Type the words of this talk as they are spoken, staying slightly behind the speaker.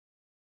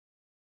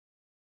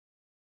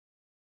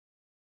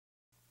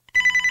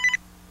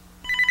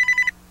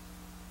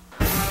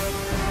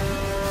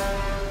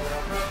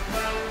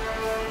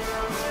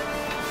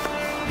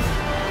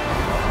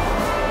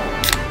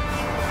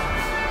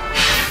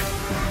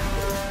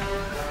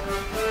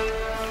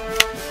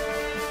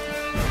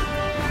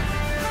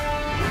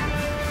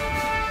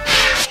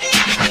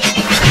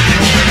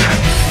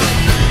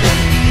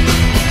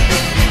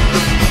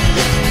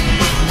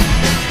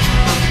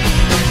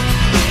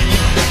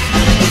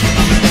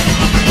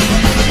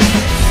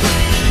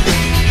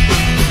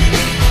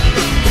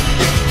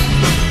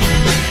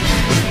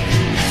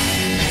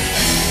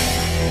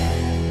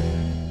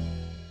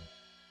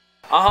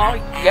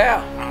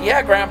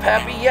Yeah,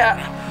 Grandpappy,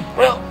 yeah.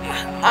 Well,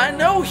 I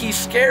know he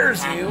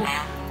scares you.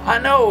 I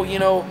know,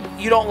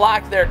 you don't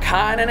like their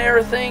kind and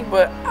everything,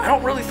 but I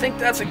don't really think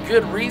that's a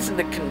good reason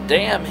to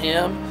condemn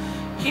him.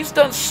 He's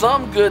done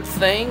some good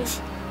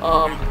things,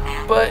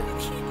 but,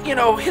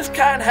 his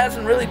kind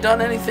hasn't really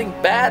done anything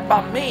bad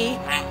by me,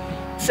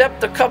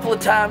 except a couple of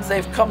times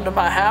they've come to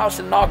my house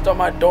and knocked on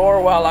my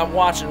door while I'm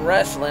watching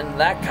wrestling.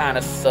 That kind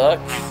of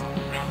sucks.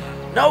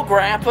 No,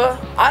 Grandpa,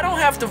 I don't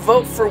have to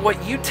vote for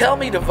what you tell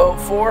me to vote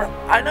for.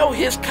 I know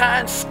his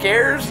kind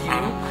scares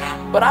you,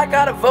 but I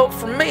gotta vote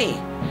for me.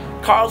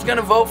 Carl's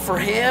gonna vote for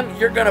him,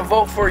 you're gonna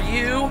vote for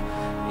you.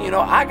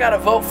 I gotta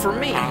vote for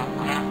me.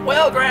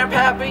 Well,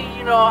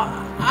 Grandpappy,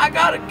 I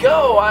gotta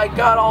go. I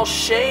got all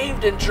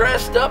shaved and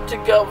dressed up to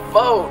go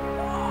vote.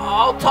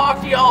 I'll talk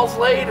to y'all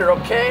later,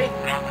 okay?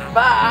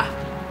 Bye.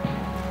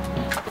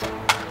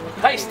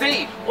 Hey,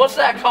 Steve. What's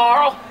that,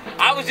 Carl?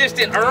 I was just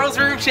in Earl's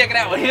room checking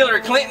out what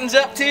Hillary Clinton's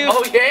up to.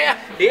 Oh, yeah?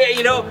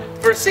 Yeah,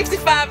 for a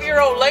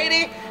 65-year-old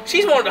lady,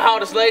 she's one of the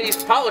hottest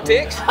ladies in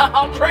politics.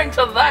 I'll drink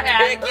to that.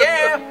 Heck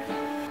yeah.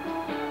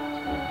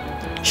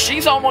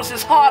 She's almost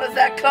as hot as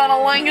that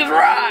cunnilingus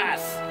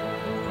rice.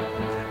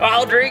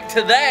 I'll drink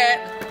to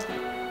that.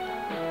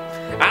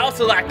 I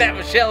also like that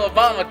Michelle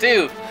Obama,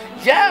 too.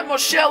 Yeah,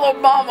 Michelle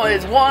Obama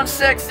is one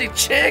sexy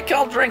chick.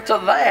 I'll drink to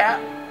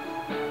that.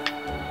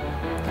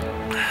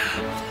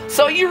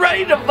 So you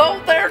ready to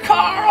vote there,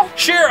 Carl?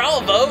 Sure,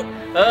 I'll vote.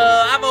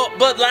 I vote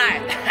Bud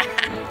Light.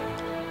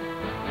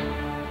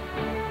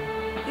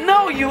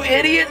 No, you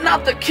idiot,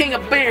 not the king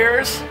of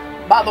beers.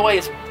 By the way,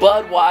 it's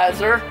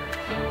Budweiser.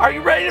 Are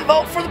you ready to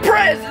vote for the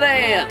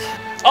president?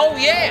 Oh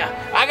yeah,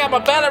 I got my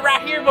ballot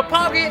right here in my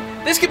pocket.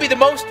 This could be the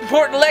most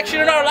important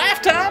election in our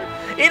lifetime.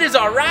 It is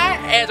our right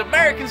as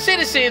American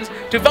citizens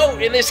to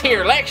vote in this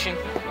here election.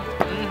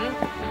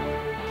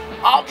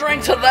 I'll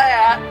drink to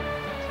that.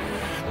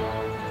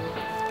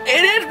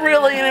 It is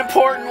really an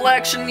important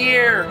election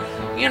year.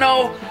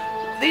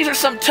 These are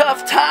some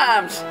tough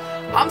times.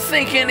 I'm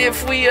thinking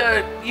if we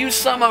use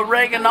some of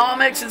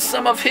Reaganomics and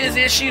some of his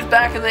issues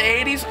back in the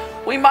 80s,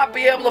 we might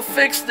be able to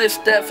fix this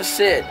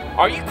deficit.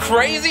 Are you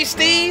crazy,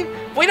 Steve?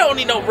 We don't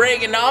need no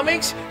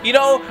Reaganomics.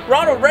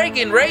 Ronald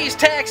Reagan raised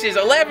taxes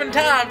 11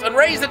 times and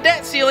raised the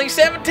debt ceiling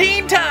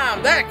 17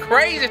 times. That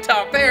crazy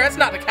talk there. That's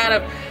not the kind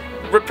of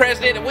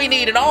president that we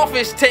need in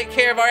office to take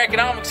care of our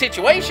economic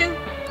situation.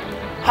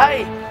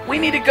 Hey, we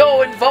need to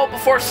go and vote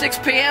before 6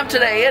 p.m.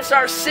 today. It's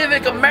our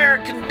civic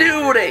American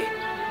duty.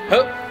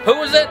 Who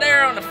was that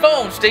there on the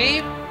phone,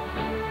 Steve?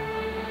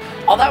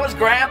 Oh, that was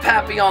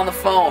Grandpappy on the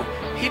phone.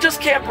 He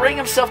just can't bring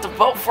himself to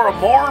vote for a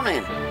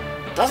Mormon.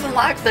 Doesn't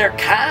like their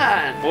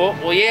kind.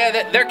 Well,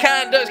 yeah, their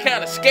kind does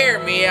kind of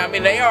scare me. I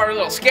mean, they are a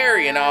little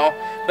scary and all,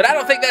 but I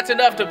don't think that's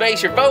enough to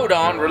base your vote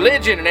on,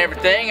 religion and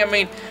everything. I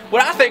mean,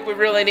 what I think we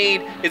really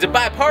need is a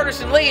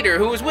bipartisan leader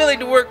who is willing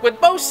to work with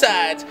both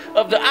sides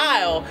of the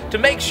aisle to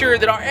make sure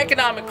that our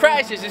economic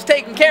crisis is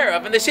taken care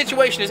of and the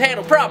situation is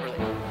handled properly.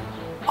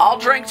 I'll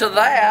drink to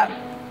that.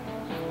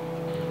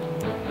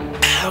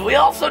 We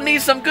also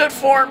need some good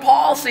foreign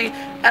policy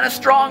and a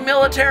strong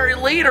military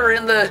leader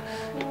in the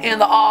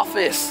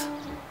office.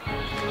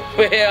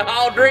 Well,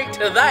 I'll drink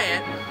to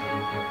that.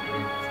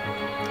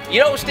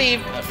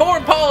 Steve,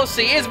 foreign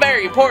policy is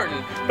very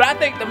important, but I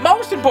think the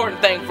most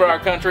important thing for our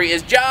country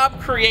is job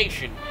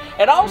creation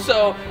and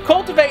also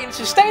cultivating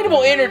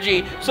sustainable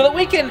energy so that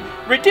we can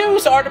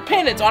reduce our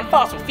dependence on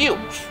fossil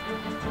fuels.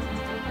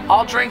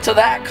 I'll drink to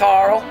that,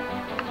 Carl.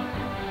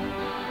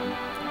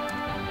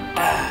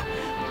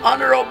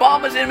 Under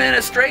Obama's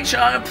administration,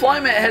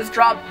 unemployment has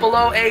dropped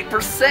below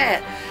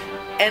 8%,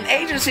 and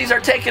agencies are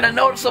taking a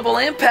noticeable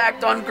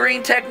impact on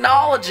green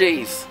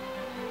technologies.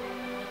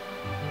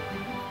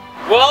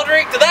 Well, I'll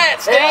drink to that,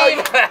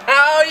 Steve.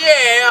 Oh,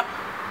 yeah.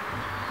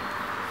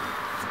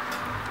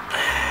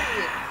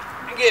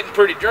 I'm getting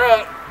pretty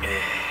drunk.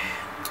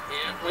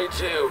 Yeah, me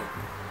too.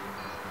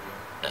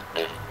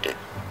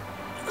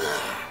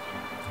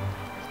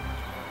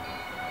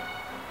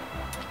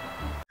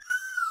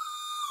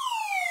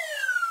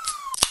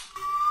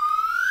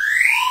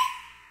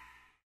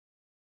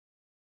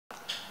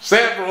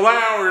 Several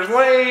hours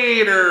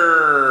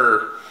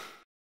later.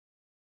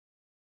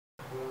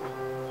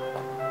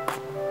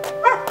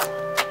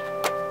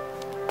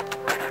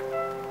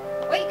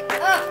 Wake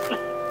up!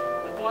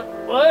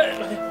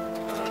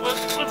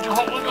 What's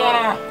going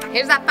on?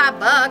 Here's that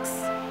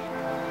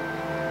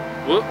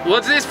 $5.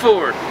 What's this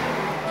for?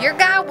 Your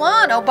guy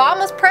won.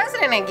 Obama's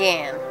president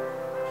again.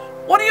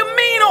 What do you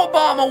mean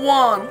Obama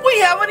won? We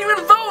haven't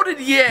even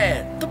voted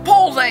yet. The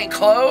polls ain't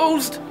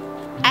closed.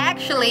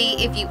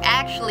 Actually, if you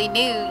actually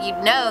knew,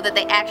 you'd know that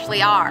they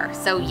actually are.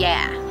 So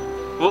yeah.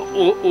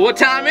 What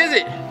time is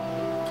it?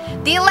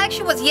 The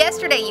election was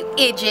yesterday, you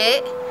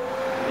idiot.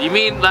 You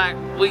mean like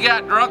we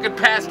got drunk and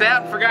passed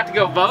out and forgot to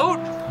go vote?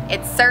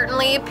 It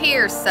certainly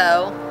appears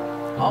so.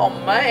 Oh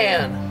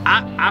man.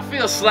 I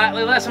feel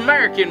slightly less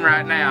American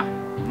right now.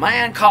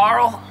 Man,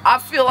 Carl, I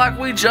feel like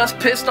we just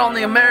pissed on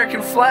the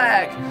American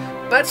flag.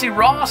 Betsy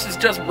Ross is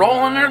just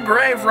rolling in her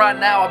grave right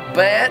now, I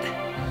bet.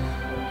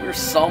 We're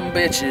some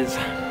bitches.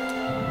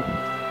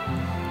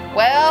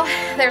 Well,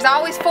 there's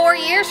always 4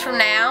 years from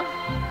now.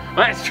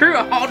 Well, that's true.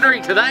 I'll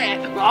drink to that.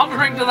 I'll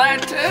drink to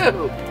that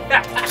too.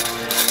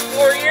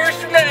 4 years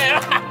from now.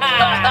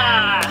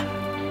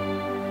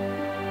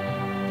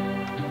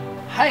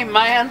 Hey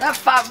man, that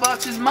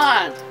 $5 is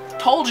mine.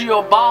 Told you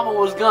Obama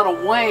was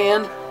gonna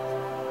win.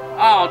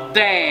 Oh,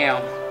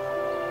 damn.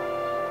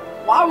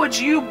 Why would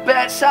you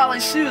bet Sally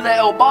Sue that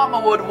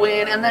Obama would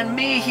win and then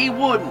me he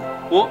wouldn't?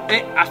 Well,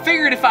 I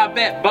figured if I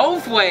bet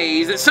both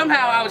ways that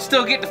somehow I would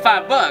still get the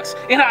 $5,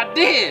 and I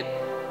did.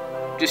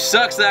 Just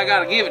sucks that I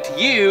gotta give it to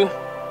you.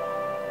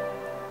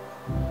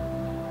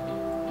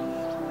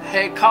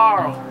 Hey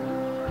Carl,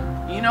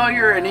 you know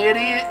you're an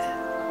idiot?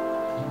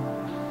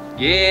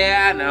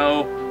 Yeah, I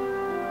know.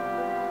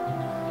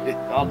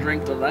 I'll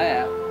drink to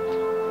that.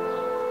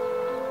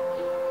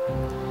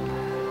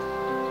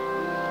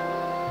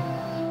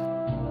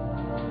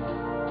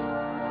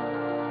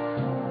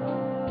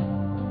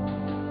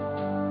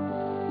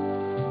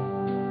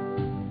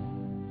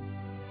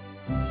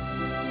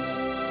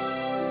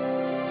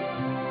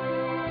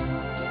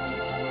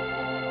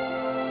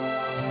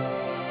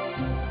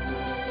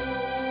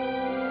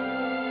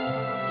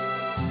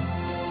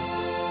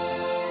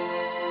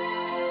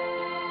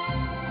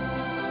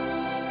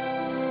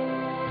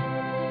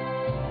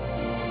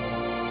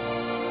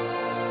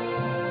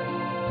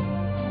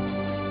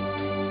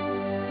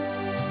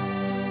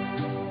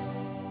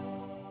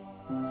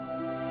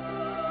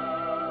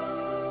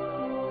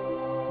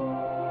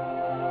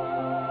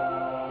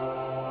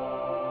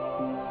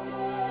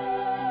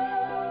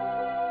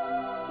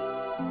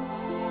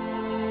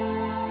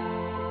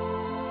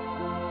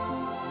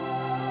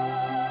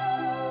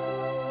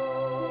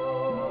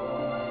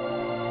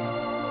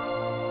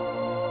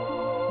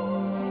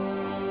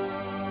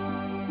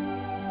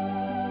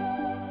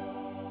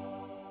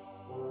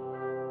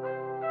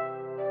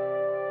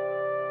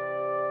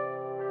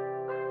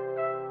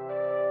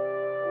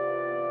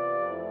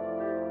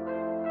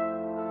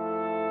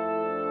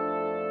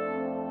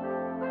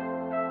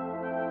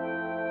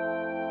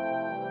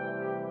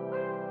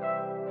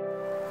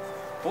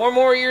 Four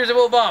more years of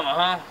Obama,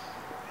 huh?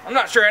 I'm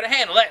not sure how to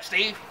handle that,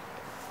 Steve.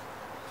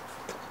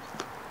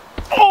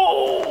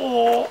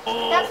 Oh!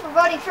 That's for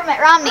voting for Mitt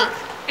Romney.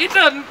 It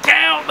doesn't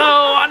count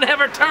though. I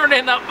never turned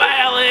in the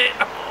ballot.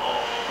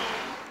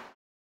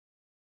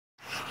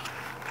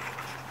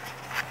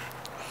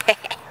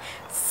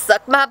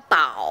 Suck my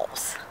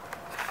balls.